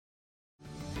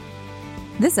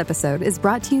This episode is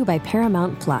brought to you by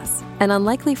Paramount Plus. An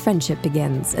unlikely friendship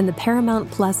begins in the Paramount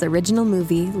Plus original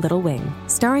movie Little Wing,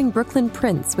 starring Brooklyn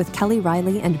Prince with Kelly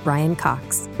Riley and Brian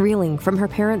Cox. Reeling from her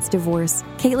parents' divorce,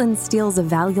 Caitlin steals a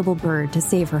valuable bird to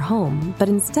save her home, but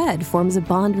instead forms a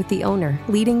bond with the owner,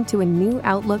 leading to a new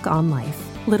outlook on life.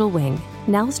 Little Wing,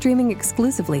 now streaming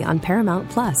exclusively on Paramount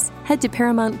Plus. Head to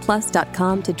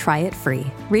ParamountPlus.com to try it free.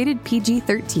 Rated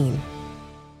PG-13.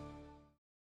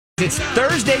 It's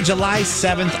Thursday, July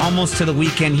 7th, almost to the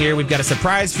weekend here. We've got a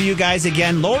surprise for you guys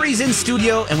again. Lori's in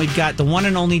studio, and we've got the one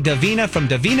and only Davina from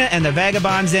Davina and the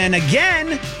Vagabonds in again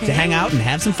to hang out and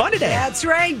have some fun today. That's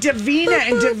right, Davina.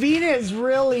 And Davina is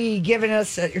really giving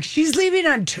us... she's leaving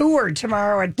on tour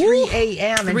tomorrow at 3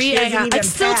 a.m. 3 a.m. It's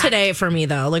still today for me,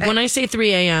 though. Like, when I say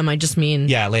 3 a.m., I just mean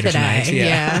later today. tonight.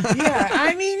 Yeah. Yeah,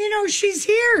 I mean, she's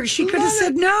here. She could have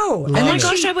said no. Oh my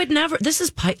gosh, I would never. This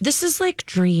is like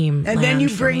dream. And then you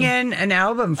bring in an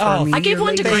album for me. I gave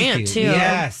one to Grant, too.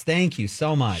 Yes, thank you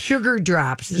so much. Sugar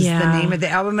Drops is the name of the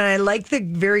album. And I like the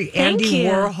very Andy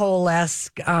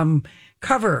Warhol-esque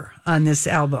cover on this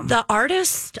album. The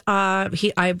artist,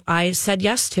 I said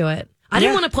yes to it. I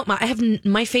didn't want to put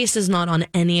my face is not on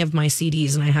any of my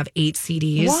CDs, and I have 8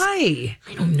 CDs. Why?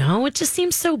 I don't know. It just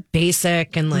seems so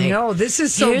basic and like. No, this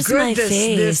is so good.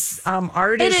 This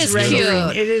artist it is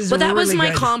rendering. cute. It is. But that really was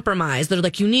my good. compromise. They're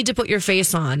like, you need to put your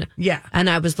face on. Yeah, and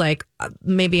I was like,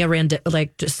 maybe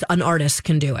just an artist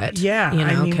can do it. Yeah,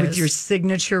 I mean, with your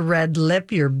signature red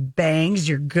lip, your bangs,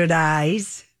 your good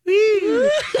eyes. Stop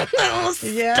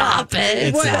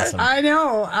it! It's awesome. I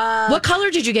know. What color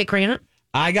did you get, Grant?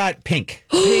 I got pink.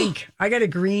 Pink. I got a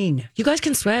green. You guys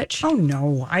can switch. Oh,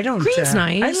 no. I don't. Green's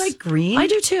nice. I like green. I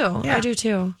do too. Yeah. I do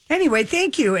too. Anyway,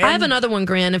 thank you. I have another one,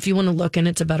 Grant, if you want to look, and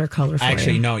it's a better color for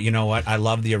Actually, you. no, you know what? I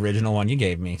love the original one you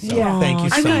gave me. So Yeah. thank you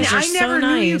so much. I so never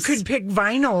knew you nice. could pick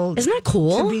vinyl. Isn't that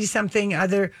cool? To be something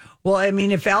other. Well, I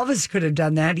mean, if Elvis could have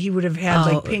done that, he would have had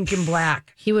like pink and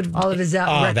black. He would all of his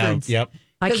records. Yep.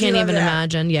 I can't even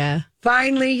imagine. Yeah.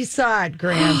 Finally, he saw it,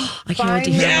 Grant. I can't wait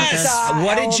to hear about this.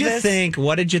 What did you think?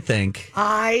 What did you think?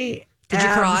 I Did you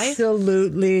cry?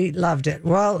 Absolutely loved it.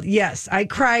 Well, yes, I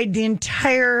cried the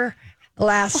entire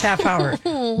last half hour.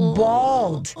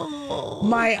 Bawled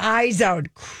my eyes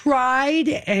out. Cried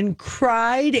and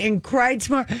cried and cried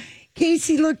some more.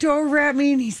 Casey looked over at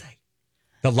me and he's like,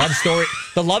 The love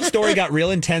story got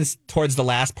real intense towards the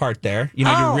last part there. You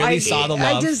really saw the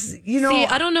love. See,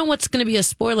 I don't know what's going to be a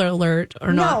spoiler alert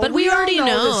or not, but we already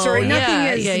know the story.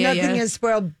 Yeah, Nothing is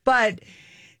spoiled, but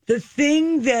the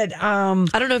thing that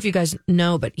I don't know if you guys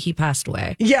know, but he passed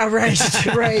away. Yeah, right.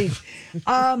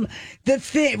 The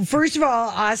thing, first of all,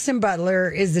 Austin Butler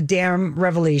is a damn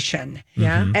revelation.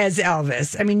 Yeah, as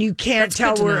Elvis. I mean, you can't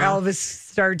tell where Elvis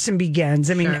starts and begins.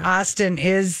 I mean, Austin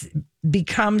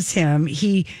becomes him.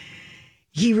 He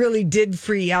really did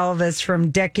free Elvis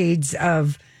from decades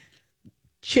of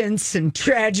chintz and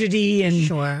tragedy and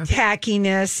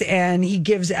tackiness, and he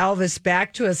gives Elvis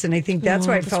back to us. And I think that's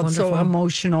why I felt so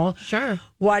emotional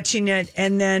watching it.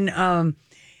 And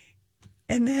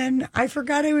then I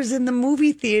forgot I was in the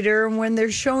movie theater when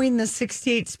they're showing the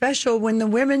 68 special when the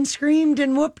women screamed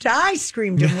and whooped. I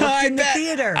screamed and whooped in the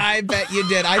theater. I bet you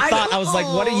did. I was like,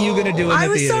 what are you going to do in the theater? I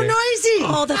was so noisy.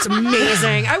 Oh, that's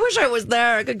amazing. I wish I was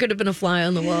there. I could have been a fly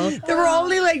on the wall. There were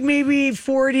only like maybe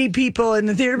 40 people in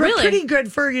the theater, but pretty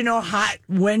good for, hot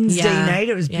Wednesday night.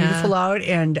 It was beautiful out.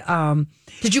 And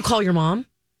did you call your mom?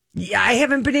 Yeah, I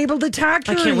haven't been able to talk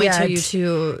to her yet. I can't wait till you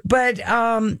two. But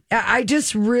I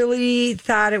just really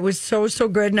thought it was so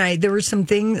good. And there were some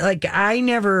things like I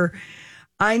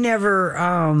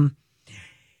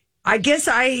guess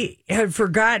I had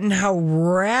forgotten how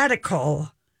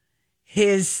radical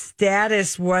his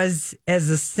status was as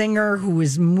a singer who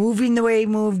was moving the way he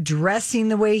moved, dressing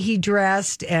the way he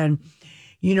dressed. And,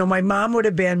 my mom would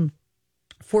have been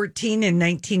 14 in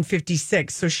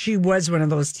 1956. So she was one of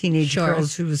those teenage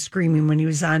girls who was screaming when he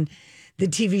was on the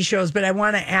TV shows. But I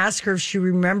want to ask her if she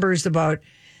remembers about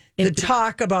the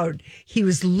talk about he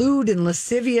was lewd and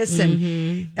lascivious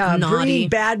and bringing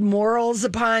bad morals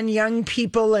upon young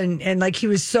people. And like he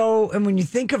was and when you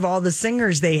think of all the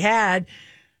singers they had,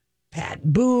 Pat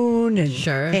Boone and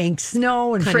Hank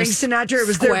Snow and Frank Sinatra. It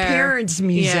was their parents'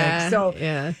 music.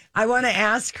 I want to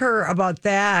ask her about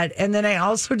that. And then I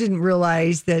also didn't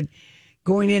realize that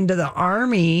going into the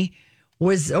Army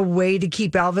was a way to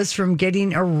keep Elvis from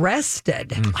getting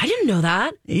arrested. I didn't know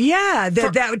that. Yeah,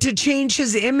 that to change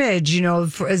his image,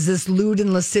 as this lewd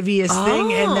and lascivious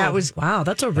thing, and that was wow.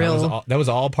 That's a real. That was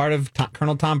all part of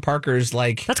Colonel Tom Parker's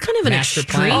That's kind of an master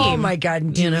extreme. plan. Oh my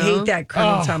God! Do you hate that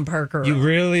Colonel Tom Parker? You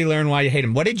really learn why you hate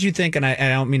him. What did you think? And I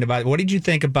don't mean to bother. What did you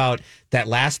think about that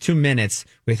last 2 minutes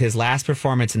with his last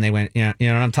performance? And they went, you know what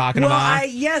I'm talking about?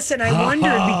 Yes, and I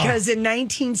wondered because in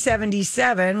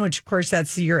 1977, which of course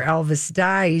that's the year Elvis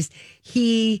dies,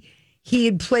 he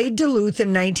had played Duluth in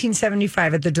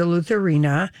 1975 at the Duluth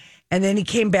Arena, and then he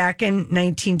came back in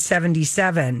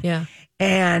 1977. Yeah,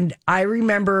 and I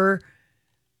remember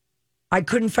I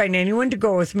couldn't find anyone to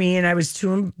go with me, and I was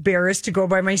too embarrassed to go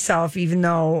by myself, even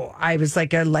though I was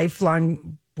like a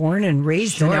lifelong born and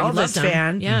raised an Elvis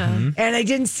fan. Yeah. And I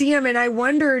didn't see him, and I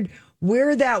wondered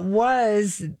where that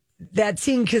was, that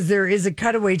scene, because there is a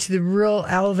cutaway to the real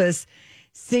Elvis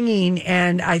singing,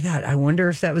 and I thought, I wonder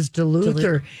if that was Duluth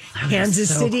or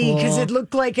Kansas City, because it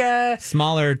looked like a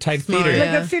smaller type theater.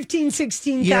 like a 15,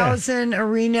 16,000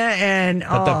 arena, and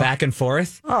But the back and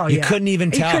forth, you couldn't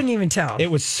even tell. You couldn't even tell. It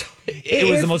was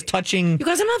the most touching. You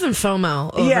guys, I'm having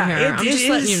FOMO over here. I'm just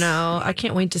letting you know. I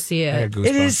can't wait to see it.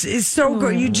 It is so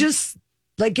good. You just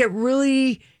you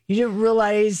didn't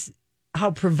realize how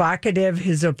provocative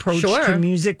his approach to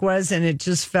music was, and it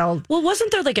just felt. Well,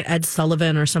 wasn't there like an Ed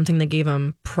Sullivan or something that gave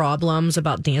him problems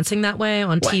about dancing that way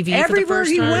on TV? Everywhere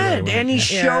he went, time? any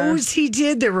shows he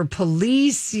did, there were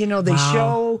police. They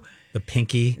show. The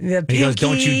pinky. The He goes, pinky.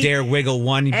 don't you dare wiggle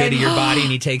one bit of your body. And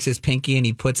he takes his pinky and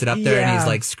he puts it up there and he's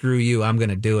like, screw you, I'm going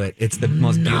to do it. It's the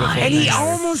most beautiful thing. And he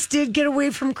almost did get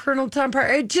away from Colonel Tom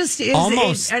Parker. It just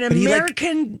is an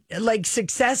American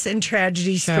success and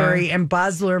tragedy story. And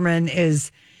Baz Luhrmann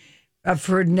is a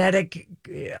frenetic,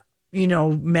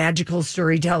 magical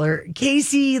storyteller.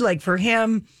 Casey, for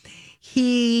him,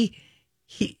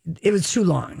 it was too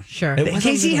long. Sure.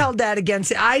 Casey held that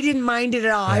against it. I didn't mind it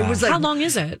at all. Yeah. I was like, how long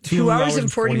is it? 2 hours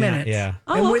and 40 minutes. Yeah.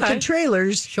 And with the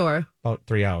trailers, Sure. About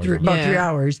 3 hours. about 3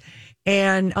 hours.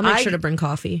 And I'll make sure to bring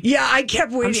coffee. Yeah, I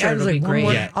kept waiting. sure I was it'll like, be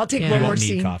great. I'll take You one more won't need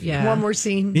scene. coffee. Yeah. One more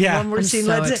scene. Yeah. One more I'm scene.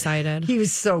 so excited. He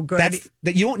was so good.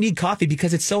 That you won't need coffee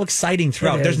because it's so exciting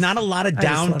throughout. It There's is. not a lot of I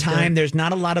just loved downtime. it. There's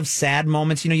not a lot of sad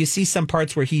moments. You see some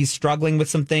parts where he's struggling with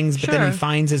some things, but then he Sure.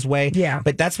 finds his way. Yeah.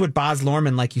 But that's what Baz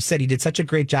Luhrmann, like you said, he did such a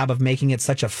great job of making it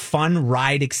such a fun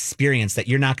ride experience that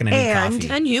you're not going to need coffee.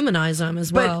 And humanize him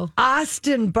as but well.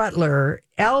 Austin Butler,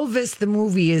 Elvis the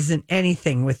movie isn't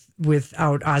anything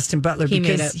without Austin Butler, He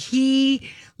made because it. he,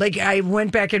 I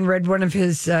went back and read one of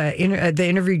his the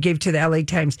interview he gave to the LA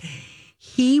Times.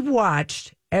 He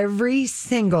watched every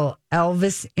single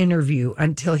Elvis interview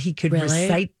until he could Really?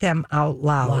 recite them out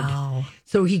loud. Wow.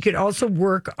 So he could also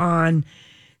work on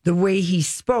the way he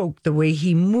spoke, the way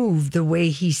he moved, the way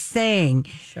he sang.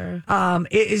 Sure.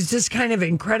 It is just kind of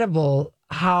incredible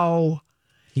how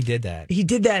He did that. he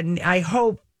did that. And I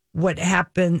hope what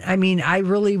happened. I mean, I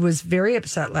really was very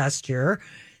upset last year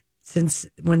since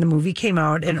when the movie came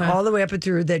out, and all the way up and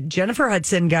through, that Jennifer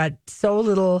Hudson got so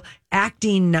little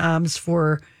acting noms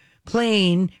for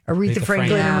playing Aretha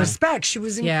Franklin in Yeah. Respect. She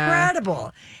was Yeah.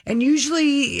 incredible. And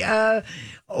usually,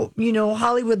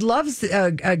 Hollywood loves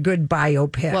a good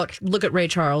biopic. Well, look at Ray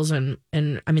Charles and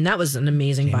I mean that was an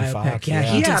amazing Jamie biopic. Foxx, yeah,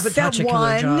 he did but that such a killer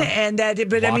won, job. and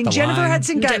but I Walk mean, the Jennifer Line.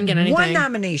 Hudson got Didn't get anything. one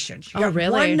nomination. She got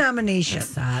really? one nomination.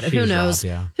 Sad. She Who was knows?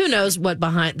 robbed, yeah. Who knows what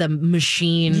behind the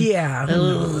machine? Yeah. who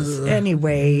knows?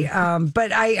 Anyway,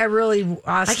 but I really,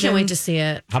 Austin, I can't wait to see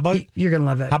it. How about You're gonna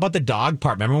love it. How about the dog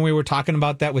part? Remember when we were talking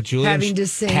about that with Julia? Having to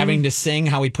sing. Having to sing,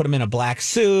 how he put him in a black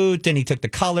suit and he took the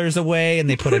colors away and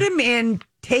they put him in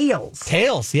tails.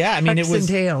 Tails. Yeah. I mean, Tucks it was and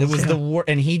tails, it was yeah. the war.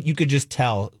 And you could just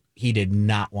tell he did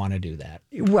not want to do that.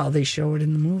 Well, they show it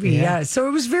in the movie. Yeah. So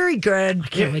it was very good. I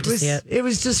can't wait to see it. It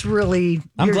was just really.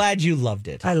 I'm glad you loved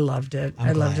it. I loved it.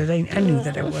 I loved glad. it. I knew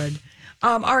that I would.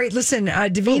 All right, listen.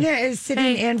 Davina is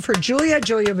sitting in for Julia.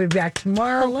 Julia will be back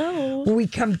tomorrow. Hello. When we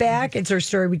come back, it's our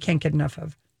story we can't get enough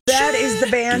of. That is the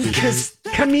band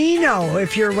Camino.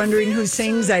 If you're wondering who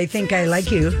sings, I Think I Like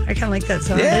You. I kind of like that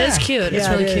song. Yeah. It is cute. It's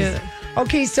Yeah, really it is. cute.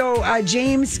 Okay, so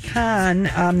James Caan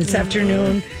this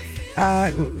afternoon,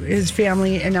 his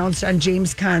family announced on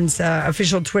James Caan's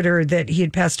official Twitter that he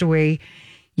had passed away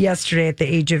yesterday at the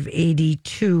age of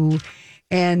 82.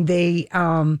 And they,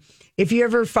 if you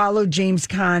ever followed James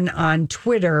Caan on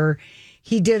Twitter,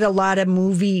 he did a lot of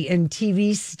movie and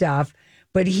TV stuff,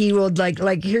 but he would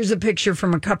like here's a picture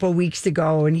from a couple weeks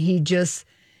ago, and he just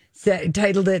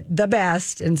titled it "The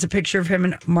Best," and it's a picture of him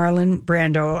and Marlon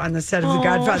Brando on the set of The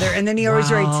Godfather, and then he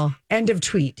always writes "End of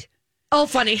tweet." Oh,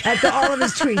 funny. at all of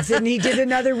his tweets. And he did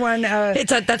another one.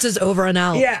 That's his over and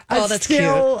out. Yeah, oh, a that's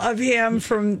still cute. of him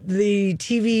from the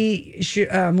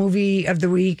TV movie of the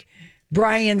week,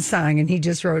 Brian's song, and he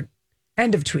just wrote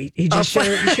end of tweet. He just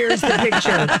shares the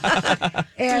picture,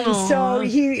 and so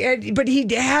he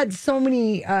had so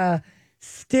many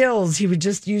stills. He would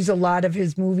just use a lot of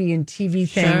his movie and TV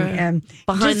thing, and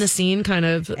behind the scene kind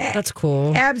of. That's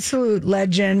cool. Absolute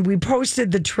legend. We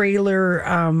posted the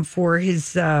trailer for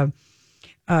his.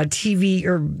 TV,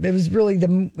 or it was really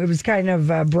it was kind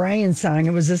of Brian's song.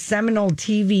 It was a seminal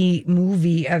TV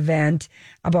movie event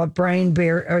about Brian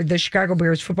Bear, or the Chicago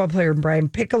Bears football player Brian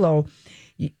Piccolo.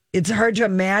 It's hard to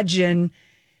imagine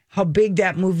how big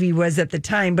that movie was at the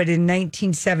time, but in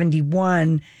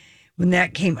 1971, when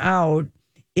that came out,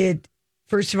 it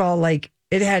first of all, like,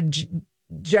 it had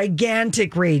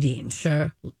gigantic ratings.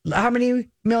 Sure. How many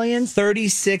millions?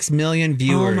 36 million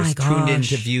viewers my tuned in gosh.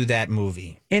 to view that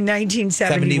movie. In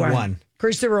 1971. 71. Of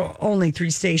course, there were only 3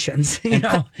 stations, you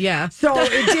know. Yeah. So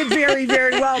it did very,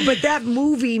 very well. But that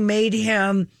movie made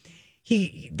him,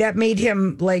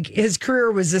 like, his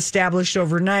career was established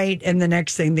overnight. And the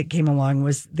next thing that came along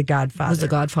was The Godfather. Was The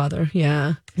Godfather,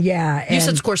 yeah. Yeah. You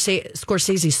said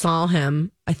Scorsese saw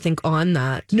him, I think, on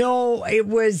that. No, it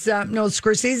was,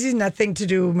 Scorsese's nothing to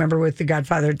do, remember, with The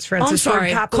Godfather. It's Francis Ford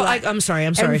Coppola. I'm sorry.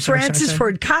 And Francis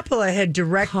Ford Coppola had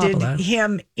directed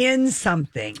him in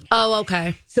something. Oh,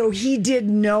 okay. So he did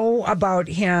know about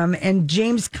him. And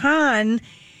James Caan,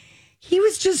 he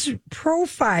was just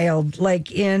profiled like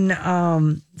in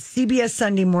CBS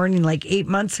Sunday Morning like 8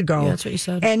 months ago. Yeah, that's what you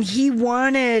said. And he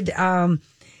wanted,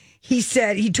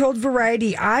 he told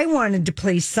Variety, I wanted to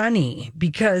play Sonny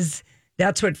because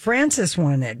that's what Francis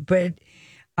wanted. But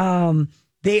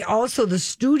they also, the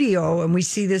studio, and we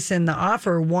see this in The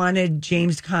Offer, wanted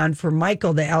James Caan for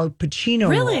Michael, the Al Pacino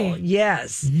Really? role.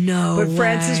 Yes. No But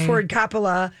Francis way. Ford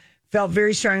Coppola felt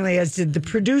very strongly, as did the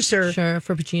producer, Sure,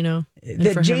 for Pacino.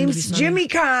 that Jimmy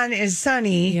Caan is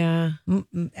Sonny. Yeah.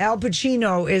 Al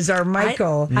Pacino is our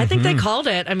Michael. I think they called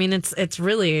it. I mean, it's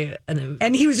really...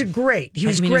 And he was great. He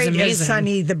was he was great as amazing.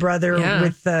 Sonny, the brother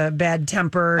with the bad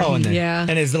temper. Oh, and, Yeah.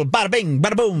 and his little bada bing,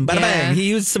 bada boom, bada bang. He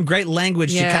used some great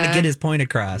language to kind of get his point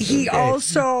across. He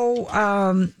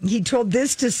also, he told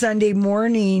this to Sunday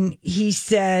Morning. He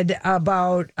said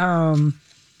about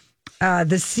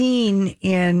the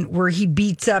scene where he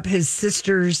beats up his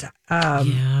sister's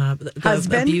the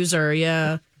husband.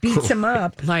 Abuser, beats him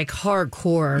up. like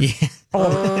hardcore. Yeah.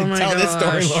 Oh my Tell this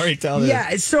story, gosh. Lori. Tell this.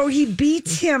 Yeah, so he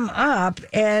beats him up,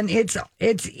 and it's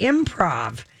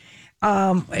improv.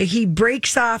 He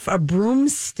breaks off a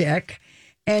broomstick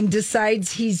and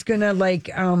decides he's gonna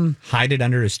Hide it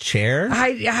under his chair.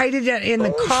 hide it in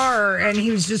the car, and he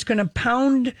was just gonna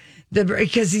pound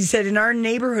because he said in our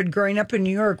neighborhood growing up in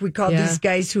New York, we called these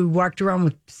guys who walked around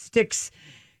with sticks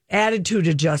attitude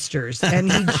adjusters,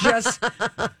 and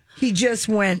he just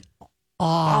went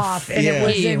off, and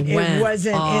it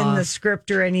wasn't in the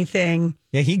script or anything.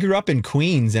 Yeah, he grew up in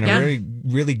Queens, in a very,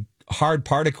 really hard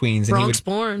part of Queens. And Bronx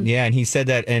born. Yeah, and he said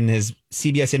that in his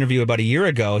CBS interview about a year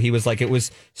ago, he was like, it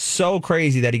was so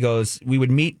crazy that he goes, we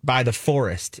would meet by the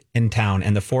forest in town,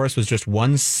 and the forest was just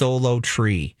one solo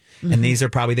tree. Mm-hmm. And these are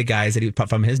probably the guys that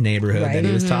from his neighborhood that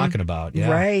he was talking about.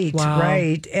 Yeah. Right,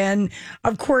 right. And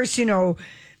of course,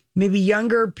 maybe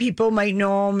younger people might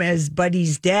know him as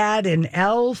Buddy's dad in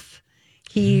Elf.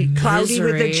 He Cloudy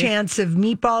with a Chance of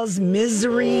Meatballs,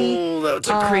 Misery. Oh, that's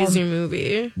a crazy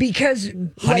movie. Because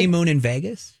Honeymoon in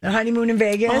Vegas. Honeymoon in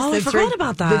Vegas. Oh, I forgot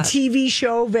about that. The TV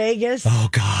show Vegas. Oh,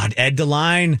 God. Ed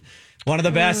DeLine. One of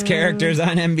the best characters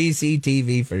on NBC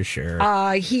TV for sure.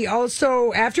 He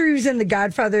also, after he was in The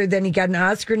Godfather, then he got an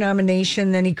Oscar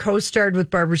nomination. Then he co-starred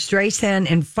with Barbara Streisand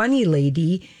in Funny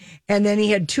Lady. And then he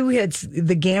had 2 hits,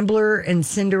 The Gambler and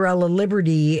Cinderella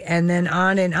Liberty, and then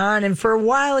on. And for a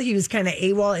while, he was kind of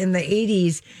AWOL in the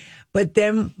 80s. But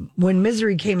then when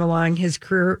Misery came along, his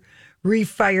career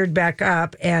refired back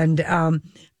up. And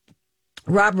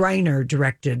Rob Reiner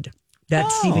directed that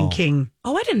Stephen King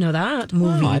Oh, I didn't know that.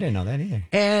 movie. Oh, I didn't know that either.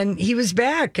 And he was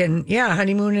back. And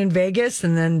Honeymoon in Vegas,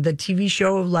 and then the TV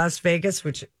show Las Vegas,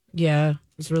 which Yeah,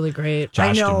 it's really great.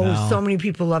 Josh I know Duhamel. so many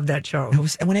people love that show.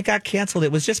 When it got canceled,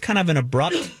 it was just kind of an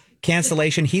abrupt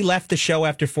cancellation. He left the show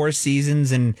after 4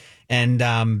 seasons, and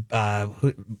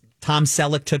Tom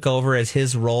Selleck took over as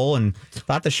his role and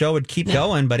thought the show would keep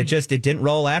going, but it didn't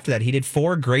roll after that. He did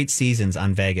 4 great seasons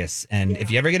on Vegas, and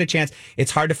if you ever get a chance,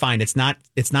 it's hard to find. It's not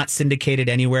syndicated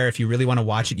anywhere. If you really want to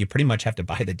watch it, you pretty much have to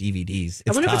buy the DVDs.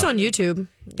 I wonder if it's on YouTube.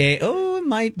 It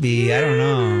might be. I don't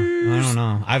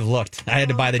know. I've looked. I had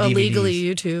to buy the DVDs. Illegally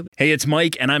YouTube. Hey, it's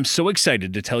Mike, and I'm so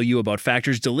excited to tell you about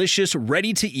Factor's delicious,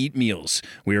 ready-to-eat meals.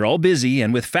 We are all busy,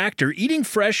 and with Factor, eating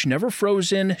fresh, never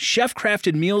frozen,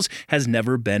 chef-crafted meals has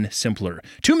never been simpler.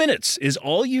 2 minutes is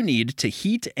all you need to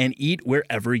heat and eat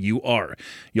wherever you are.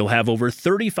 You'll have over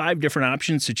 35 different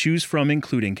options to choose from,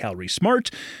 including Calorie Smart,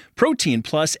 Protein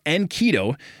Plus, and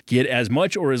Keto. Get as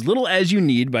much or as little as you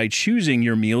need by choosing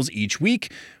your meals each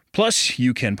week. Plus,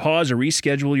 you can pause or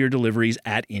reschedule your deliveries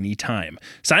at any time.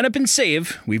 Sign up and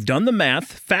save. We've done the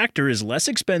math. Factor is less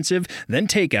expensive than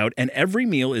takeout, and every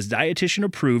meal is dietitian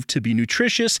approved to be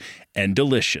nutritious and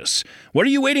delicious. What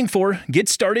are you waiting for? Get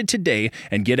started today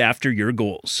and get after your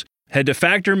goals. Head to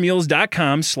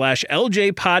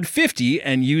factormeals.com/LJPod50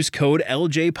 and use code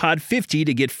LJPod50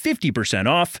 to get 50%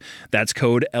 off. That's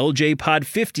code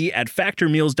LJPod50 at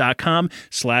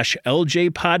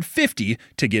factormeals.com/LJPod50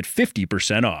 to get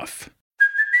 50% off.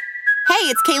 Hey,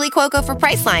 it's Kaylee Cuoco for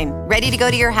Priceline. Ready to go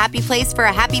to your happy place for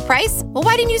a happy price? Well,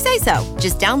 why didn't you say so?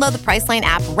 Just download the Priceline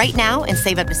app right now and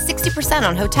save up to 60%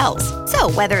 on hotels. So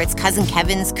whether it's Cousin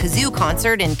Kevin's Kazoo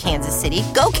Concert in Kansas City,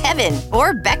 go Kevin,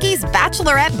 or Becky's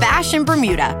Bachelorette Bash in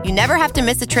Bermuda, you never have to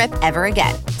miss a trip ever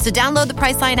again. So download the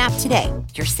Priceline app today.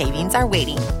 Your savings are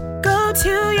waiting. Go to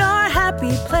your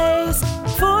happy place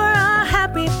for a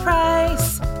happy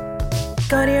price.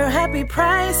 Go to your happy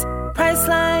price,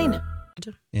 Priceline.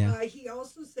 Yeah. He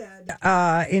also said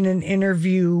in an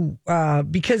interview,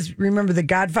 because remember, The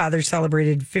Godfather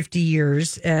celebrated 50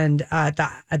 years, and at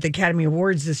the Academy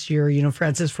Awards this year,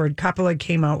 Francis Ford Coppola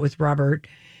came out with Robert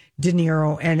De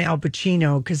Niro and Al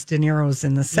Pacino, because De Niro's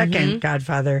in the second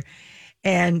Godfather,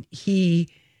 and he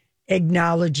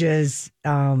acknowledges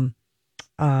Robert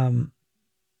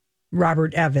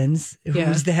Evans, who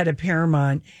was the head of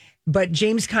Paramount. But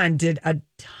James Caan did a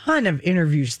ton of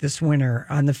interviews this winter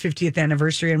on the 50th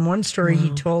anniversary. And one story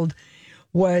he told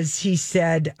was, he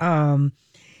said,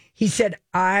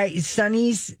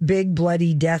 Sonny's big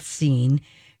bloody death scene,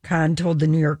 Caan told the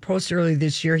New York Post earlier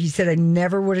this year, he said, I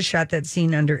never would have shot that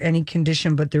scene under any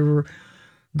condition, but there were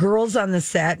girls on the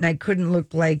set and I couldn't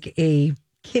look like a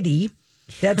kitty.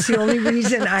 That's the only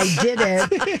reason I did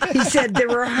it. He said there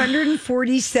were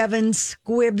 147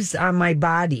 squibs on my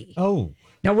body. Oh.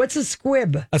 Now, what's a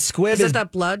squib? A squib Is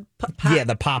that blood? Yeah,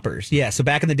 the poppers. Yeah, so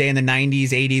back in the day in the 90s,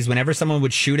 80s, whenever someone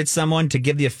would shoot at someone to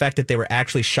give the effect that they were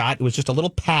actually shot, it was just a little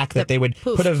pack that they would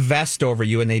put a vest over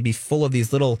you, and they'd be full of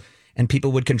these little, and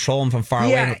people would control them from far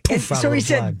away. And poof, and so he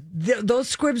said those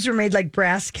squibs were made like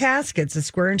brass caskets, a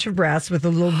square inch of brass with a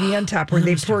little V on top, where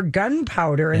they pour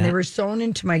gunpowder, and they were sewn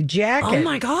into my jacket. Oh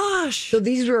my gosh! So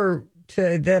these were.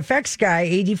 To the effects guy,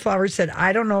 A.D. Flowers said,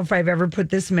 I don't know if I've ever put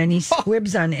this many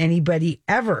squibs on anybody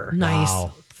ever. Nice.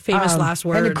 Wow. Famous last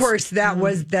words. And of course,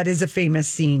 that is a famous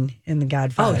scene in The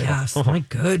Godfather. Oh, yes. My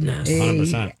goodness.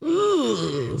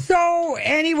 100%. So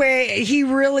anyway, he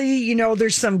really,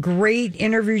 there's some great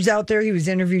interviews out there. He was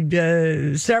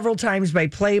interviewed several times by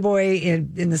Playboy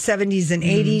in the 70s and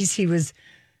 80s.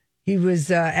 He was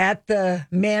at the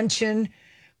mansion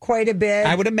quite a bit.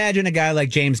 I would imagine a guy like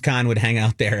James Caan would hang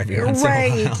out there every once in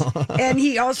a while. And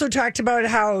he also talked about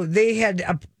how they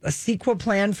had a sequel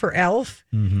plan for Elf.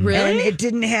 Mm-hmm. Really? And it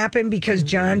didn't happen because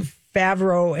Jon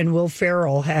Favreau and Will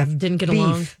Ferrell didn't get beef.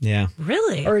 along. Yeah.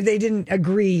 Really? Or they didn't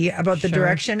agree about the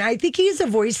direction. I think he's a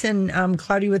voice in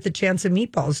Cloudy with a Chance of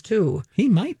Meatballs, too. He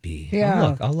might be.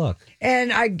 Yeah. I'll look.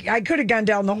 And I could have gone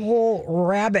down the whole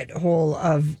rabbit hole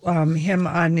of him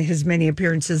on his many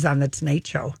appearances on The Tonight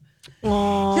Show.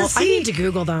 Oh, I need to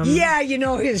Google them. Yeah,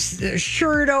 his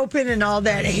shirt open and all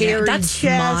that hairy that chest.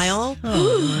 smile.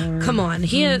 Come on.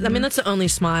 That's the only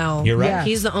smile. You're right. Yeah.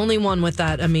 He's the only one with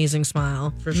that amazing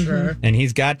smile, for sure. And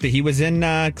he was in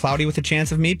Cloudy with a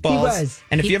Chance of Meatballs. He was.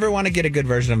 And if you ever want to get a good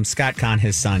version of him, Scott Conn,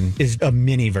 his son, is a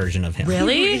mini version of him.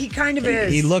 Really? He kind of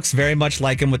is. He looks very much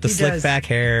like him with the slick back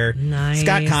hair. Nice.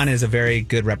 Scott Conn is a very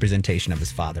good representation of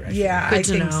his father. I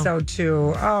think so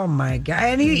too. Oh my God.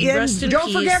 And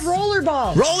don't forget Rollerball.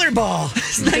 Rollerball.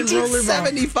 It's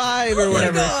 1975 or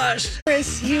whatever. Oh my gosh.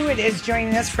 Chris Hewitt is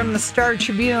joining us from the Star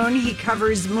Tribune. He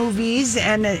covers movies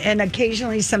and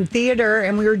occasionally some theater.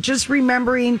 And we were just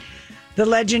remembering the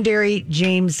legendary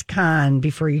James Caan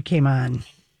before you came on.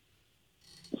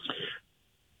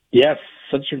 Yes,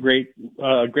 such a great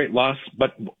loss.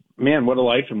 But man, what a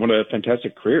life and what a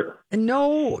fantastic career.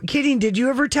 No kidding. Did you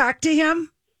ever talk to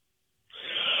him?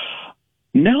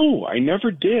 No, I never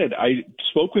did. I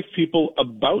spoke with people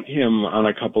about him on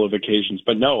a couple of occasions,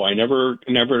 but no, I never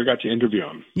got to interview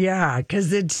him. Yeah,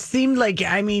 because it seemed like,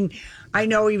 I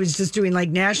know he was just doing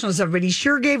like national stuff, but he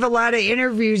sure gave a lot of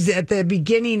interviews at the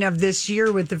beginning of this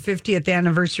year with the 50th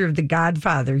anniversary of The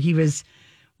Godfather. He was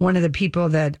one of the people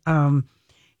that,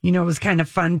 it was kind of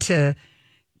fun to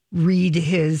read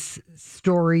his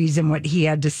stories and what he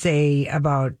had to say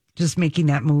about just making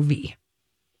that movie.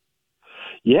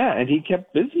 Yeah, and he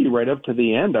kept busy right up to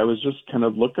the end. I was just kind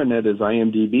of looking at his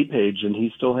IMDb page, and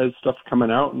he still has stuff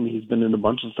coming out, and he's been in a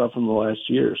bunch of stuff in the last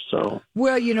year. So,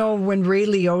 well, when Ray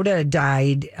Liotta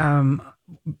died,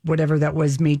 whatever that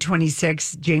was, May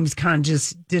 26th, James Caan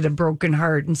just did a broken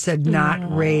heart and said,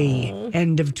 "Not Ray."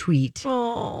 End of tweet.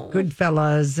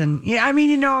 Goodfellas, and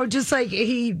just like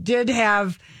he did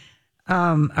have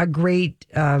a great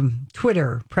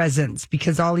Twitter presence,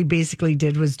 because all he basically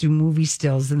did was do movie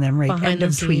stills and then write end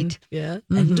of tweet. Yeah,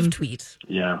 end of tweet.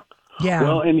 Yeah. Yeah.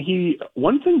 Well, and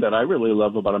one thing that I really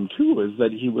love about him too is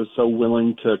that he was so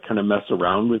willing to kind of mess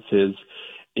around with his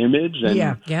image,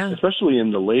 and especially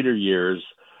in the later years.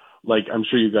 Like, I'm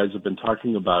sure you guys have been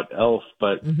talking about Elf,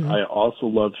 but I also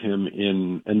love him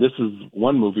and this is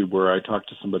one movie where I talked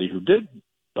to somebody who did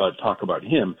talk about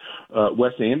him.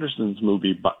 Wes Anderson's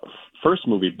first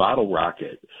movie, Bottle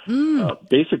Rocket,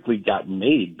 basically got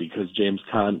made because James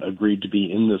Caan agreed to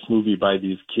be in this movie by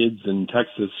these kids in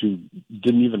Texas who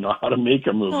didn't even know how to make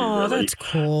a movie. Oh, really. That's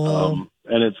cool.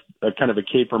 And it's a kind of a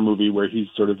caper movie where he's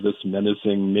sort of this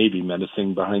maybe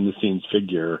menacing behind the scenes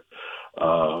figure.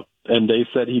 And they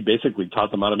said he basically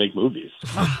taught them how to make movies.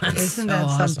 Isn't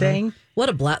that something? What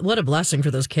a blessing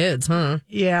for those kids, huh?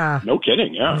 Yeah. No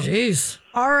kidding, yeah. Jeez.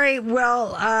 All right,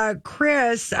 well,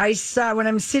 Chris, I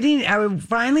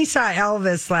finally saw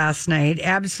Elvis last night.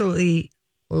 Absolutely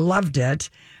loved it.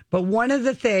 But one of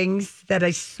the things that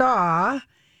I saw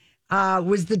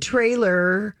was the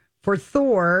trailer for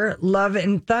Thor, Love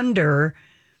and Thunder.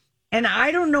 And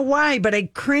I don't know why, but I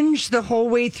cringed the whole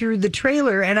way through the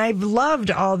trailer. And I've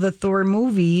loved all the Thor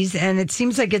movies, and it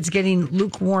seems like it's getting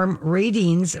lukewarm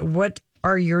ratings. What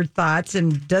are your thoughts?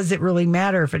 And does it really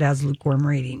matter if it has lukewarm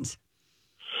ratings?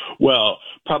 Well,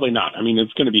 probably not. I mean,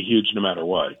 it's going to be huge no matter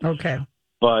what. Okay.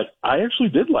 But I actually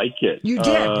did like it. You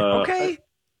did? Okay.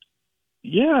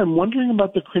 Yeah, I'm wondering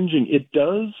about the cringing. It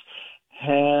does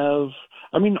have...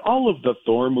 I mean, all of the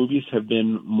Thor movies have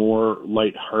been more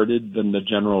lighthearted than the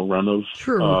general run of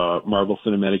Marvel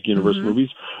Cinematic Universe movies,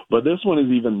 but this one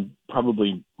is even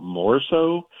probably more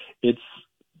so. It's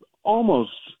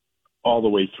almost all the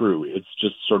way through. It's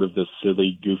just sort of this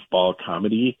silly goofball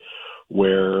comedy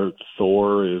where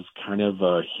Thor is kind of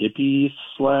a hippie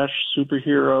 /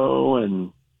 superhero,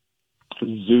 and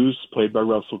Zeus, played by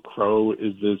Russell Crowe,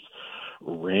 is this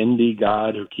randy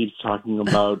god who keeps talking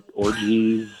about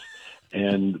orgies.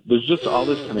 And there's just all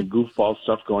this kind of goofball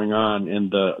stuff going on,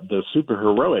 and the super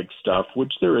heroic stuff,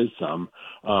 which there is some.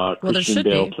 Christian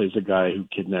Bale plays a guy who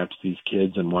kidnaps these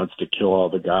kids and wants to kill all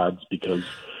the gods because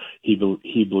he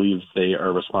believes they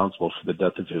are responsible for the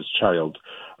death of his child.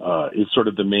 Is sort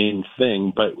of the main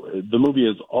thing, but the movie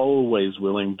is always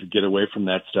willing to get away from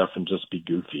that stuff and just be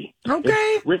goofy. Okay,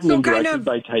 it's written and directed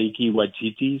by Taika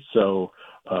Waititi, so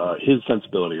his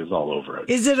sensibility is all over it.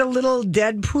 Is it a little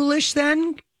Deadpoolish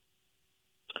then?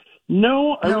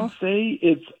 No, I would say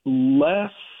it's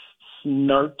less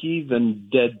snarky than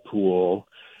Deadpool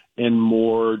and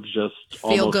more just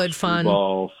feel good fun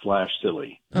 /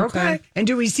 silly. Okay. And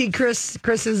do we see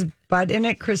Chris's butt in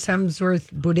it? Chris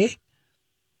Hemsworth booty?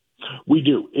 We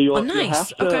do. You'll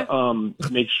nice. have to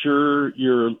make sure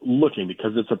you're looking,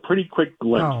 because it's a pretty quick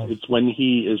glimpse. Oh. It's when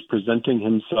he is presenting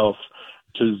himself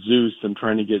to Zeus and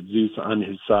trying to get Zeus on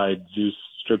his side. Zeus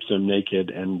strips him naked,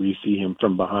 and we see him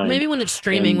from behind. Maybe when it's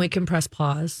streaming, we can press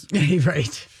pause.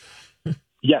 Right.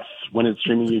 Yes, when it's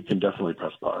streaming, you can definitely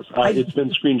press pause. It's been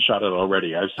screenshotted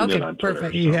already. I've seen it on Twitter.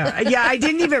 Perfect. So. Yeah. I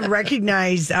didn't even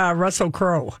recognize Russell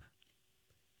Crowe.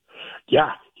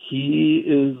 Yeah, he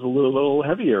is a little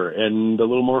heavier and a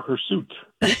little more hirsute.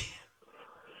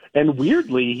 And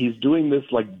weirdly, he's doing this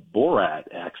like Borat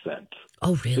accent.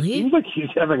 Oh, really? It seems like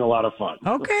he's having a lot of fun.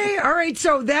 Okay. All right.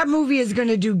 So that movie is going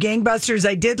to do gangbusters.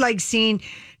 I did like seeing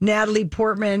Natalie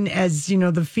Portman as,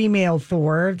 the female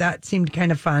Thor. That seemed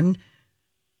kind of fun.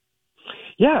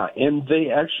 Yeah. And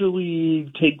they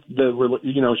actually take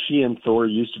she and Thor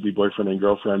used to be boyfriend and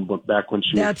girlfriend back when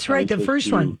she That's right. The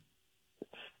first one.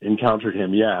 Encountered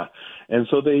him. Yeah. And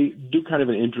so they do kind of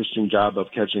an interesting job of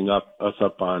catching us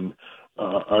up on,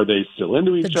 are they still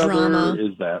into each other? Drama.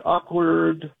 Is that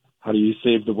awkward? How do you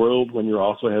save the world when you're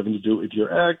also having to do it with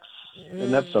your ex?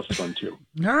 And that stuff's fun too.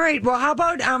 All right. Well, how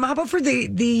about for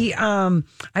the I'm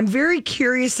very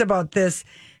curious about this.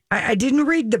 I didn't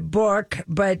read the book,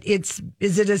 but is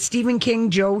it a Stephen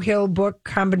King, Joe Hill book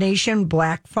combination,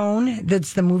 Black Phone?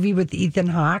 That's the movie with Ethan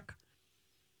Hawke.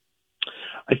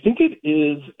 I think it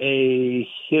is a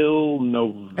Hill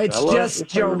novella. It's just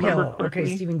Joe Hill.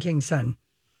 Okay, Stephen King's son.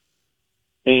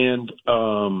 And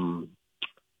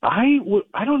I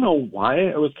don't know why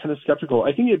I was kind of skeptical.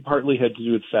 I think it partly had to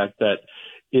do with the fact that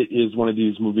it is one of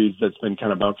these movies that's been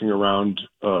kind of bouncing around.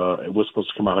 It was supposed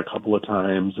to come out a couple of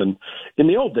times. And in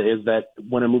the old days, that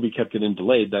when a movie kept getting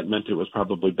delayed, that meant it was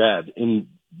probably bad. In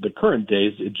the current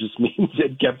days, it just means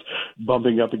it kept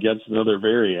bumping up against another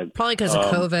variant. Probably because of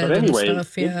COVID but anyway, and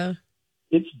stuff, yeah.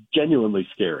 It's genuinely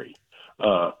scary.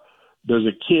 There's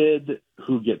a kid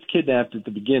who gets kidnapped at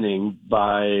the beginning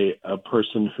by a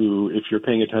person who, if you're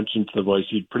paying attention to the voice,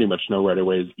 you'd pretty much know right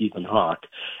away is Ethan Hawke.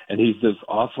 And he's this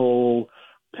awful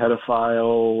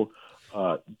pedophile,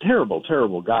 terrible,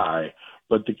 terrible guy.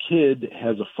 But the kid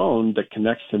has a phone that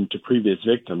connects him to previous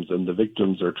victims, and the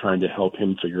victims are trying to help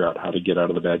him figure out how to get out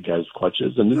of the bad guy's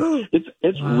clutches. And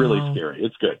it's Wow. really scary.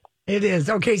 It's good. It is.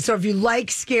 Okay, so if you like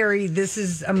scary, this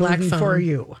is a Black movie Phone. for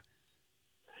you.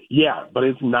 Yeah, but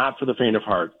it's not for the faint of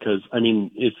heart because, I mean,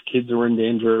 it's kids who are in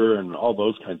danger and all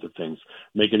those kinds of things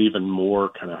make it even more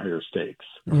kind of higher stakes.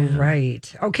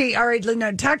 Right. Okay, all right,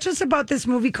 Linda, talk to us about this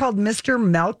movie called Mr.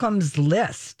 Malcolm's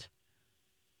List.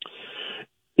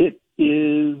 It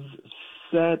is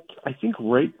set, I think,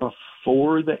 right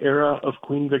before the era of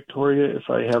Queen Victoria, if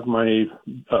I have my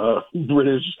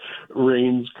British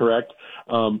reigns correct.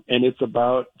 And it's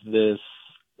about this.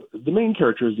 The main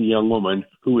character is a young woman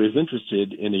who is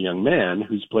interested in a young man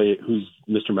who's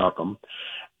Mr. Malcolm.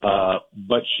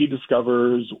 But she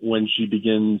discovers when she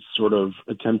begins sort of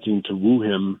attempting to woo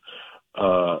him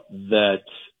that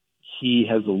he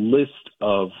has a list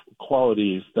of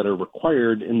qualities that are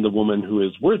required in the woman who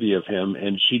is worthy of him,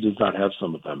 and she does not have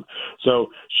some of them.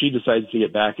 So she decides to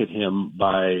get back at him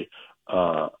by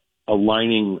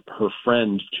aligning her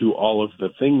friend to all of the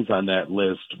things on that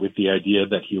list with the idea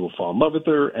that he will fall in love with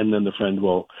her, and then the friend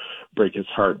will break his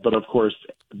heart. But of course,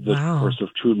 the course of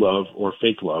true love or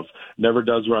fake love never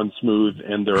does run smooth,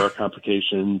 and there are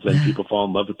complications, and people fall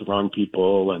in love with the wrong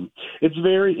people. And it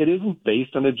isn't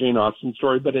based on a Jane Austen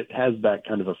story, but it has that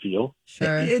kind of a feel.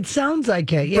 Sure. It sounds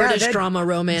like it. Yeah, British drama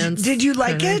romance. Did you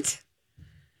like kinda. it?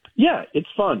 Yeah, it's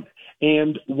fun.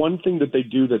 And one thing that they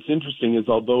do that's interesting is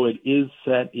although it is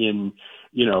set in,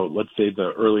 let's say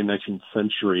the early 19th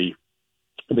century,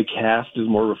 the cast is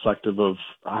more reflective of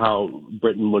how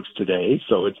Britain looks today.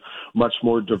 So it's much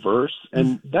more diverse.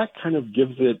 And that kind of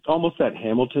gives it almost that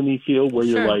Hamilton-y feel where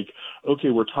you're like, okay,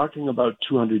 we're talking about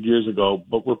 200 years ago,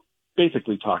 but we're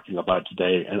basically talking about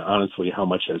today. And honestly, how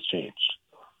much has changed.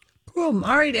 Cool.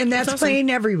 All right. And that's awesome. playing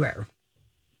everywhere.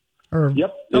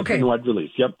 Yep. It's in wide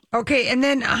release. Yep. Okay. And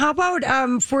then how about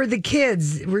for the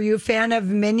kids? Were you a fan of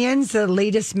Minions, the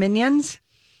latest Minions?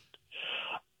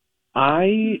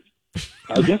 I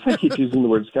guess I keep using the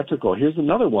word skeptical. Here's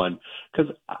another one,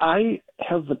 because I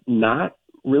have not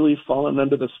really fallen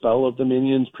under the spell of the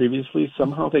Minions previously.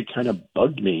 Somehow they kind of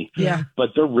bugged me. Yeah. But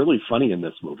they're really funny in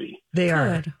this movie. They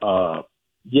are.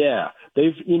 Yeah.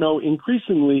 They've,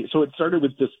 increasingly, so it started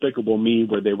with Despicable Me,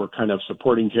 where they were kind of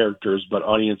supporting characters, but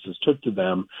audiences took to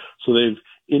them. So they've,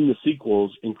 in the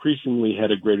sequels, increasingly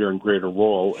had a greater and greater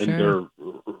role, and they're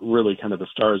really kind of the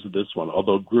stars of this one.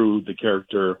 Although Gru, the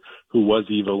character who was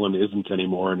evil and isn't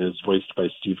anymore and is voiced by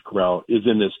Steve Carell, is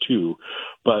in this too.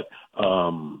 But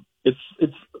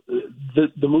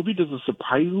the movie does a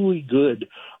surprisingly good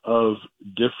of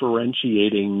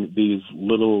differentiating these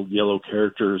little yellow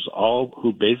characters, all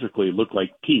who basically look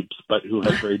like Peeps, but who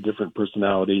have very different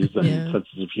personalities and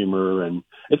senses of humor, and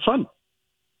it's fun.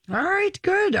 All right,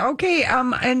 good. Okay.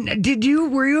 And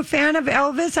were you a fan of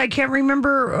Elvis? I can't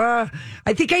remember.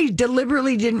 I think I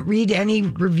deliberately didn't read any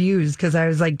reviews because I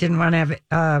was like, didn't want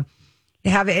to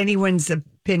have anyone's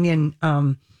opinion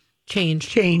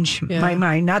change my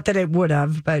mind. Not that it would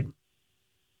have, but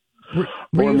were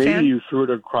or you a maybe fan? you threw it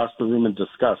across the room in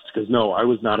disgust, because no, I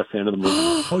was not a fan of the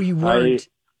movie. Oh, you weren't?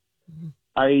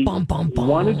 I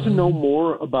wanted to know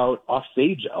more about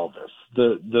offstage Elvis.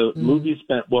 The movie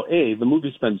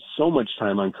spends so much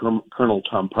time on Colonel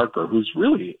Tom Parker, who's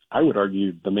really, I would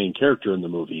argue, the main character in the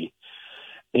movie.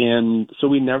 And so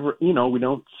we never, we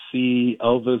don't see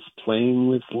Elvis playing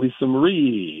with Lisa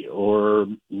Marie or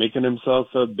making himself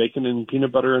a bacon and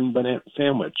peanut butter and banana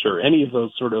sandwich or any of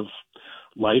those sort of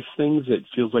life things. It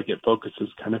feels like it focuses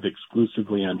kind of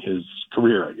exclusively on his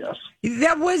career, I guess.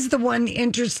 That was the one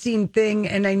interesting thing.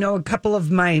 And I know a couple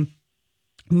of my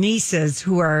nieces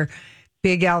who are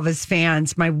big Elvis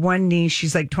fans. My one niece,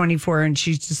 she's like 24, and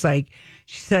she's just like,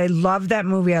 she said, I love that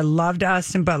movie. I loved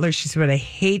Austin Butler. She said, but I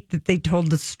hate that they told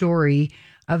the story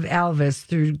of Elvis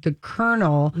through the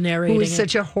Colonel, narrating who was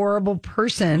such a horrible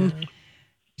person. Yeah.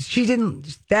 She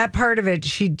didn't, that part of it,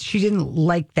 she didn't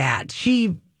like that.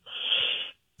 She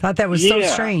thought that was so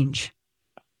strange.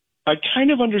 I kind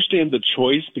of understand the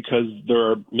choice because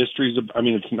there are mysteries.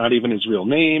 It's not even his real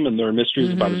name, and there are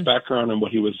mysteries about his background and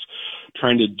what he was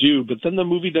trying to do. But then the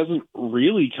movie doesn't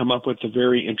really come up with a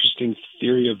very interesting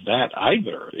theory of that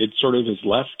either. It sort of is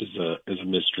left as a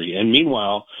mystery. And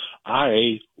meanwhile,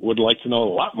 I would like to know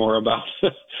a lot more about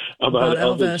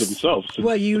Elvis himself.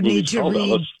 Well, you need to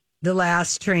read The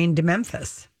Last Train to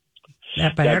Memphis.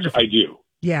 That biography. I do.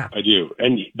 Yeah. I do.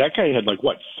 And that guy had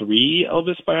 3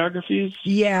 Elvis biographies?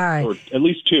 Yeah. Or at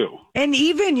least 2. And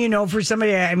even, for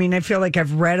somebody, I feel like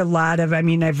I've read a lot of,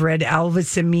 I've read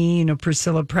Elvis and Me,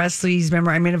 Priscilla Presley's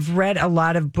memoir. I've read a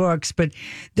lot of books, but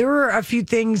there were a few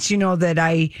things, that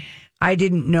I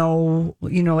didn't know,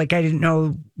 I didn't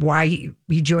know why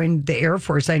he joined the Air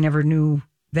Force. I never knew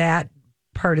that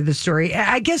part of the story.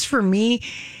 I guess for me,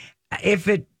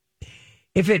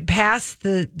 if it passed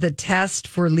the test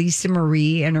for Lisa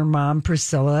Marie and her mom,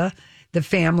 Priscilla, the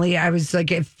family, I was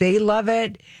like, if they love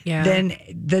it, then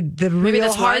the maybe real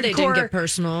that's hardcore, why they didn't get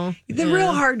personal. The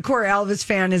real hardcore Elvis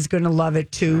fan is going to love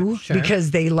it too,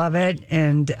 because they love it.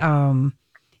 And,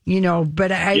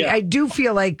 but I do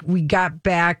feel like we got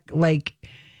back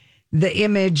the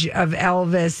image of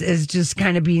Elvis as just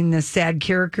kind of being the sad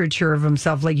caricature of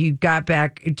himself. Like you got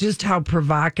back just how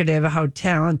provocative, how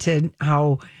talented,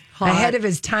 how ahead of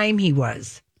his time he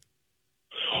was.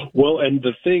 Well, and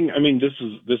the thing,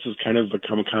 this is kind of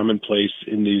become commonplace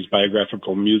in these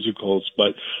biographical musicals,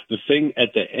 but the thing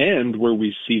at the end where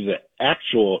we see the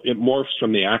actual, it morphs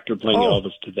from the actor playing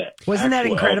Elvis to that. Wasn't that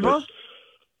incredible? Elvis.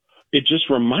 It just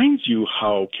reminds you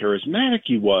how charismatic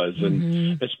he was,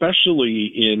 and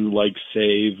especially in,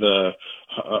 say, the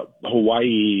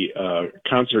Hawaii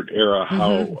concert era,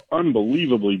 how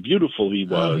unbelievably beautiful he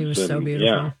was. Oh, he was so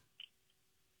beautiful.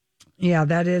 Yeah,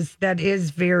 that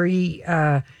is very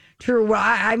true. Well,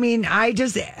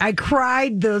 I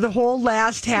cried the whole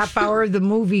last half hour of the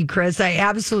movie, Chris. I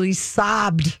absolutely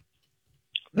sobbed.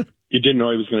 You didn't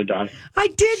know he was going to die? I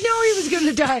did know he was going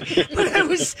to die, but I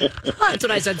was... That's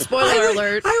what I said. Spoiler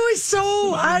alert. I was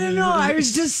so... I don't know. I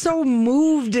was just so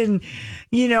moved and...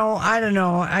 I don't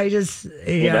know. I just...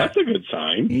 Well, that's a good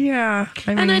sign. Yeah.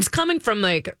 And it's coming from,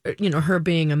 her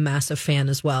being a massive fan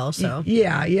as well, so...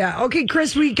 Yeah. Okay,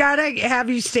 Chris, we got to have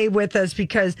you stay with us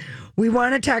because we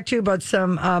want to talk to you about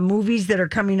some movies that are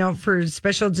coming out for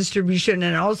special distribution.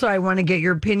 And also, I want to get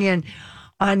your opinion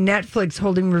on Netflix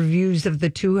holding reviews of the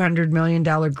 $200 million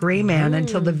Gray Man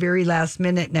until the very last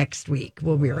minute next week.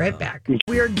 We'll be right back.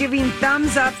 We are giving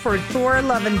thumbs up for Thor,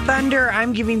 Love and Thunder.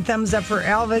 I'm giving thumbs up for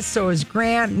Elvis. So is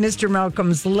Grant, Mr.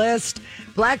 Malcolm's List,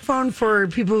 Black Phone for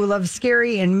people who love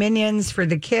scary, and Minions for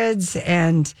the kids.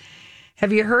 And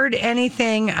have you heard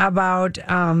anything about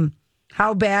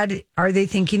how bad are they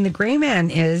thinking the Gray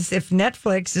Man is if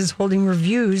Netflix is holding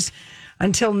reviews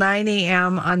until 9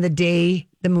 a.m. on the day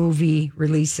the movie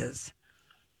releases?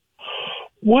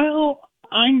 Well,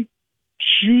 I'm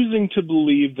choosing to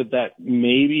believe that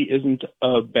maybe isn't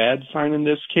a bad sign in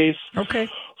this case. Okay.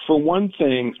 For one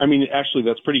thing, actually,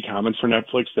 that's pretty common for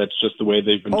Netflix. That's just the way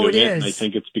they've been doing it. And I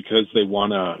think it's because they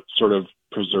want to sort of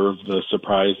preserve the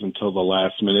surprise until the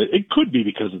last minute. It could be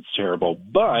because it's terrible,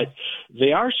 but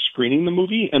they are screening the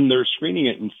movie, and they're screening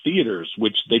it in theaters,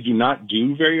 which they do not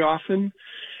do very often.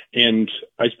 And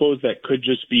I suppose that could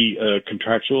just be a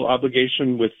contractual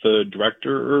obligation with the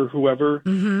director or whoever.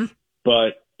 Mm-hmm.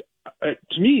 But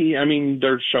to me,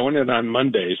 they're showing it on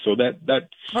Monday, so that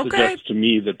suggests to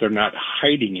me that they're not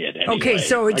hiding it anyway. Okay,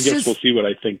 so I guess we'll see what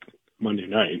I think Monday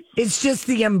night. It's just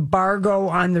the embargo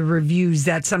on the reviews.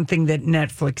 That's something that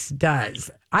Netflix does.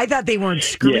 I thought they weren't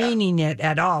screening it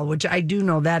at all, which I do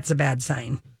know that's a bad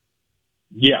sign.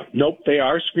 Yeah, nope, they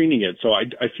are screening it. So I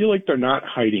feel like they're not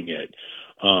hiding it.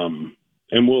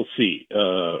 And we'll see.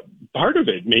 Part of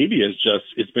it maybe is just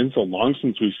it's been so long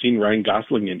since we've seen Ryan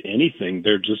Gosling in anything.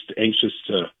 They're just anxious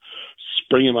to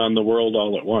spring him on the world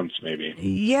all at once, maybe.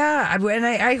 Yeah, and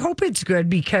I hope it's good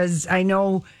because I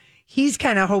know he's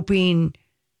kind of hoping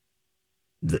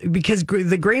because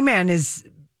The Gray Man is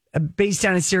based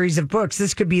on a series of books.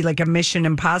 This could be like a Mission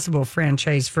Impossible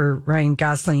franchise for Ryan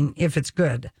Gosling if it's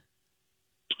good.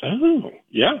 Oh,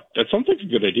 yeah. That sounds like a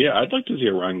good idea. I'd like to see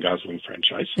a Ryan Gosling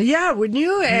franchise. Yeah, wouldn't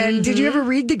you? And did you ever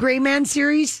read the Gray Man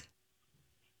series?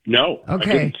 No.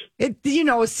 Okay.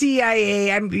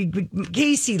 CIA.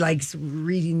 Casey likes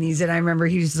reading these, and I remember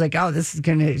he was like, "Oh, this is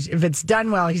gonna. If it's done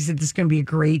well, he said this is gonna be a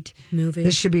great movie.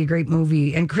 This should be a great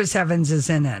movie." And Chris Evans is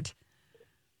in it.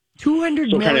 $200 million.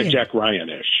 So kind of Jack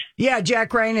Ryan-ish. Yeah,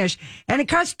 Jack Ryan-ish, and it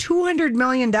cost $200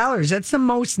 million. That's the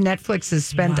most Netflix has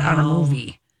spent on a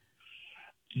movie.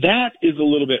 That is a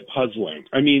little bit puzzling.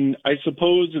 I mean, I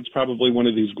suppose it's probably one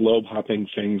of these globe hopping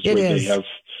things where they have,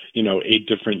 8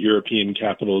 different European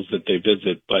capitals that they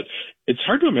visit, but it's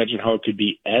hard to imagine how it could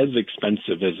be as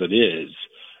expensive as it is.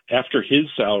 After his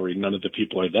salary, none of the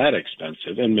people are that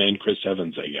expensive. And man, Chris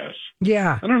Evans, I guess.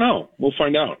 Yeah. I don't know. We'll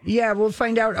find out. Yeah, we'll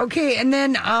find out. Okay, and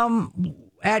then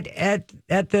at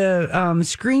the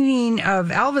screening of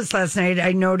Elvis last night,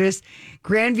 I noticed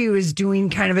Grandview is doing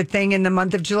kind of a thing in the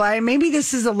month of July. Maybe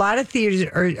this is a lot of theaters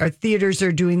or theaters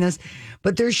are doing this,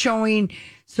 but they're showing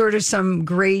sort of some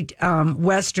great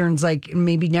Westerns, like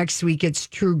maybe next week it's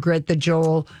True Grit, the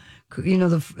Joel,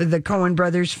 the Coen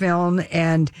brothers film.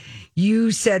 And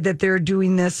you said that they're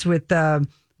doing this with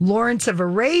Lawrence of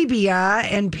Arabia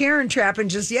and Parent Trap. And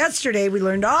just yesterday, we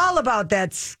learned all about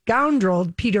that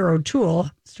scoundrel, Peter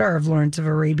O'Toole, star of Lawrence of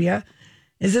Arabia.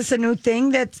 Is this a new thing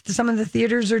that some of the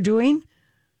theaters are doing?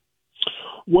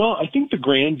 Well, I think the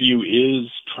Grandview is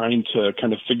trying to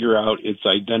kind of figure out its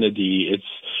identity.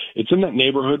 It's in that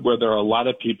neighborhood where there are a lot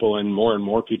of people and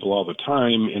more people all the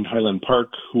time in Highland Park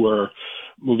who are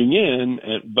moving in,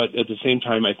 but at the same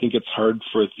time, I think it's hard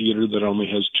for a theater that only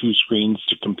has 2 screens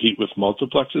to compete with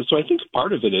multiplexes. So I think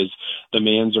part of it is the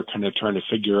Manns are kind of trying to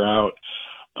figure out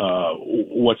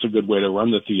what's a good way to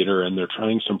run the theater, and they're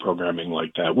trying some programming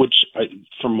like that, which,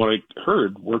 from what I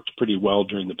heard, worked pretty well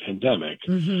during the pandemic.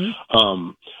 Mm-hmm.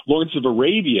 Lawrence of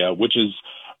Arabia, which is,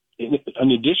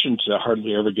 in addition to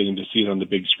hardly ever getting to see it on the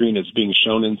big screen, it's being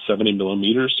shown in 70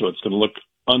 millimeters, so it's going to look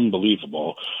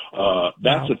unbelievable.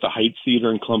 That's at the Heights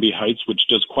Theater in Columbia Heights, which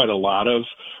does quite a lot of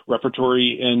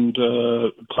repertory and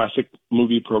classic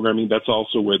movie programming. That's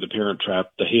also where the Parent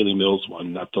Trap, the Haley Mills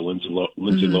one, not the Lindsay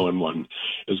Lohan one,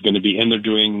 is going to be. And they're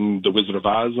doing The Wizard of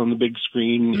Oz on the big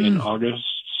screen in August.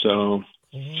 So,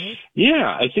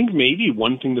 yeah, I think maybe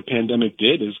one thing the pandemic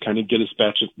did is kind of get us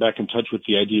back in touch with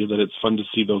the idea that it's fun to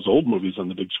see those old movies on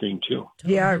the big screen, too.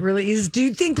 Yeah, it really is. Do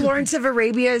you think Lawrence of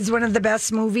Arabia is one of the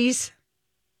best movies?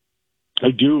 I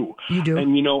do. You do?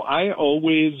 And, I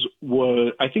always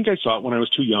was, I think I saw it when I was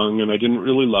too young and I didn't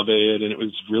really love it and it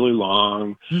was really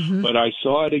long, but I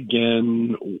saw it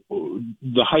again.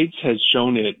 The Heights has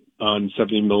shown it on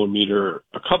 70 millimeter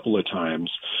a couple of times,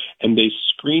 and they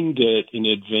screened it in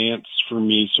advance for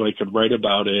me so I could write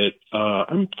about it.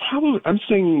 I'm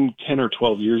saying 10 or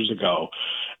 12 years ago.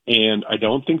 And I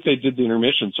don't think they did the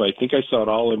intermission. So I think I saw it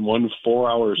all in one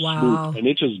 4-hour swoop, and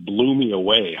it just blew me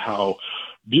away how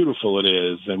beautiful it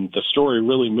is, and the story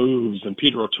really moves, and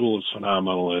Peter O'Toole is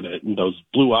phenomenal in it, and those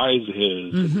blue eyes of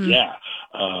his.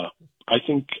 I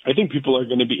think people are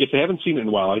going to be, if they haven't seen it in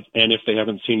a while, and if they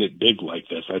haven't seen it big like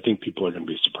this, I think people are going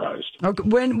to be surprised. Okay,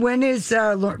 when is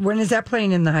that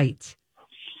playing in the Heights?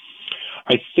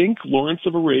 I think Lawrence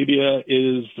of Arabia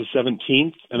is the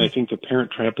 17th, and I think the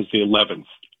Parent Trap is the 11th.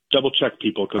 Double check,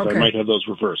 people, because I might have those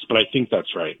reversed, but I think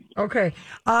that's right. Okay.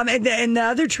 And the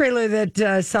other trailer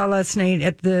that saw last night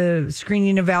at the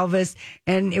screening of Elvis,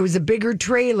 and it was a bigger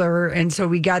trailer, and so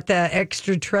we got the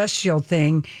extraterrestrial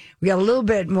thing. We got a little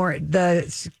bit more,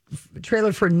 the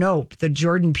trailer for Nope, the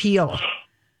Jordan Peele.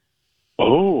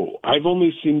 Oh, I've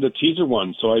only seen the teaser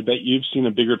one, so I bet you've seen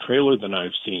a bigger trailer than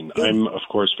I've seen. I'm, of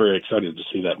course, very excited to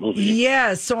see that movie.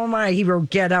 Yeah, so am I. He wrote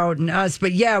Get Out and Us,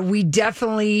 but yeah, we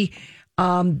definitely...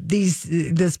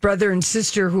 this brother and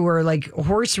sister who are like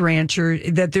horse rancher,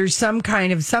 that there's some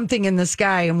kind of something in the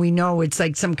sky, and we know it's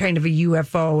like some kind of a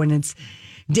UFO and it's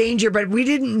danger, but we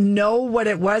didn't know what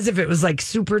it was, if it was like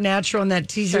supernatural in that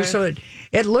teaser. So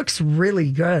it looks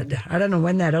really good. I don't know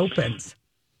when that opens.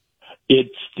 It's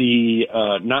the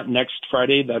not next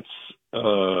Friday. That's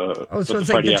so it's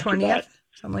like the 20th,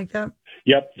 something like that.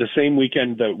 Yep, the same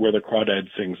weekend Where the Crawdad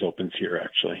Sings opens here,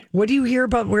 actually. What do you hear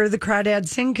about Where the Crawdad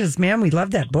Sing? Because, man, we love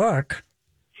that book.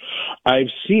 I've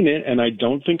seen it, and I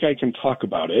don't think I can talk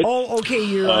about it. Oh, okay,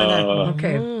 you're on it.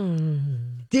 Okay.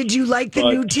 Did you like the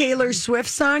new Taylor Swift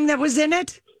song that was in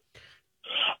it?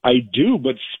 I do,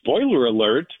 but spoiler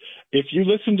alert, if you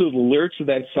listen to the lyrics of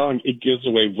that song, it gives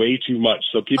away way too much.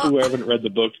 So people who haven't read the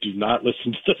book, do not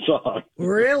listen to the song.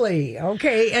 Really?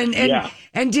 Okay.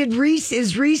 And did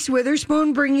is Reese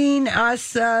Witherspoon bringing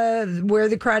us Where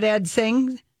the Crawdads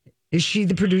Sing? Is she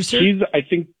the producer? She's, I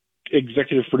think,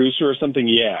 executive producer or something.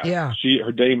 Yeah.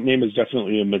 Her name is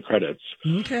definitely in the credits.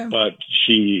 Okay. But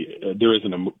there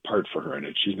isn't a part for her in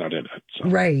it. She's not in it. So.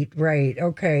 Right.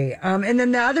 Okay. And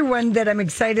then the other one that I'm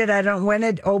excited, I don't know when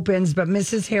it opens, but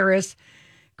Mrs. Harris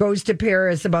Goes to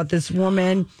Paris, about this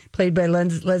woman played by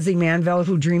Leslie Manville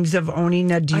who dreams of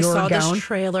owning a Dior gown. I saw this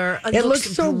trailer. It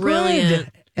looks so brilliant.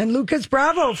 good. And Lucas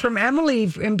Bravo from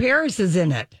Emily in Paris is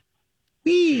in it.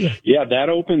 Yeah, that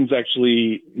opens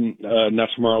actually not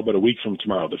tomorrow, but a week from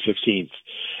tomorrow, the 15th.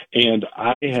 And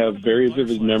I have very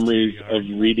vivid memories of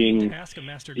reading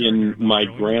in my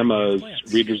grandma's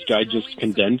Reader's Digest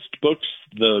condensed books,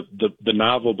 the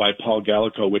novel by Paul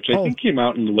Gallico, which I think came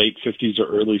out in the late 50s or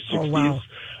early 60s. Oh,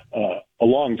 wow. A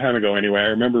long time ago, anyway. I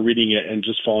remember reading it and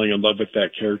just falling in love with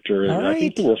that character. And I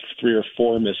think there were 3 or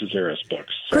 4 Mrs. Harris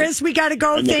books. So Chris, we got to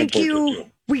go. Thank you.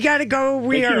 We got to go.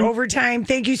 We are over time.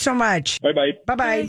 Thank you so much. Bye-bye. Bye-bye.